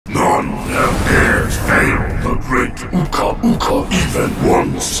None have dared fail the great Uka Uka even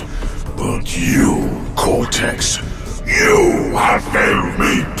once. But you, Cortex, you have failed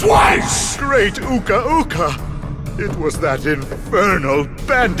me twice! Great Uka Uka! It was that infernal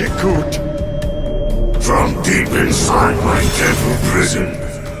Bandicoot! From deep inside my devil prison,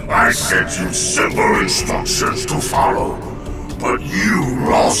 I sent you simple instructions to follow. But you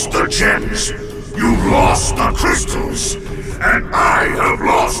lost the gems, you lost the crystals, and I have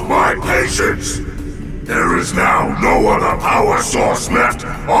lost my patience. There is now no other power source left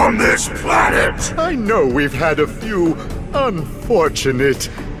on this planet. I know we've had a few unfortunate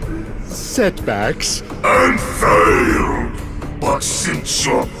setbacks. And failed. But since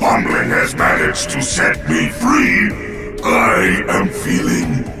your bumbling has managed to set me free, I am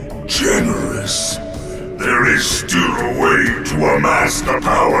feeling generous. There is still a way to amass the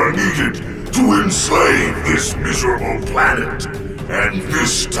power needed to enslave this miserable planet. And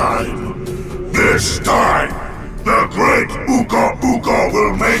this time, the great Uka Uka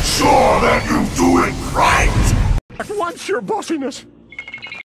will make sure that you do it right! At once, your bossiness!